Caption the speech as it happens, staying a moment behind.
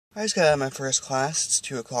I just got out of my first class. It's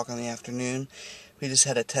 2 o'clock in the afternoon. We just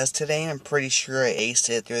had a test today, and I'm pretty sure I aced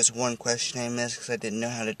it. There's one question I missed because I didn't know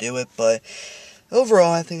how to do it, but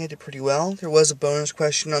overall I think I did pretty well. There was a bonus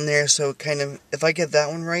question on there, so kind of, if I get that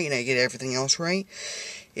one right and I get everything else right,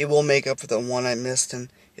 it will make up for the one I missed, and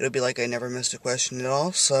it'll be like I never missed a question at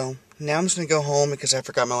all. So now I'm just going to go home because I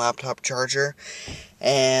forgot my laptop charger,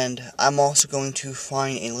 and I'm also going to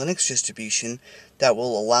find a Linux distribution that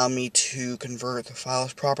will allow me to convert the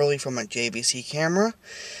files properly from my JVC camera,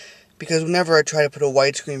 because whenever I try to put a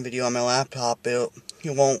widescreen video on my laptop, it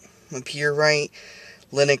won't appear right.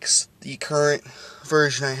 Linux, the current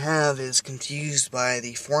version I have, is confused by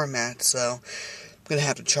the format, so I'm going to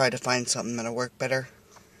have to try to find something that'll work better.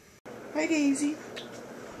 Hi, Daisy.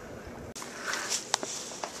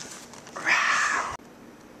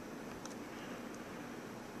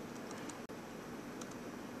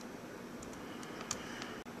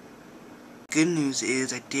 Good news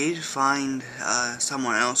is I did find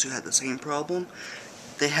someone else who had the same problem.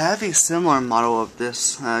 They have a similar model of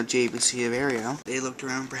this JVC Vario. They looked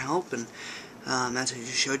around for help, and as I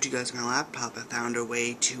just showed you guys on my laptop, I found a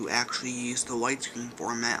way to actually use the widescreen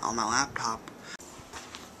format on my laptop.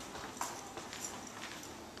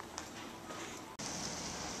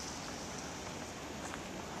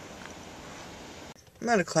 I'm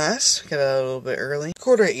out of class. Got out a little bit early.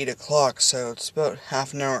 Quarter at 8 o'clock, so it's about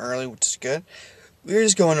half an hour early, which is good. We were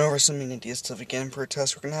just going over some idea stuff again for a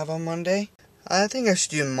test we're going to have on Monday. I think I should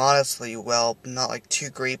do modestly well, not like too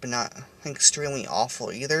great, but not extremely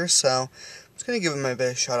awful either, so I'm just going to give it my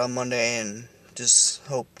best shot on Monday and just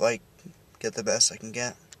hope I get the best I can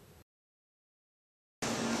get.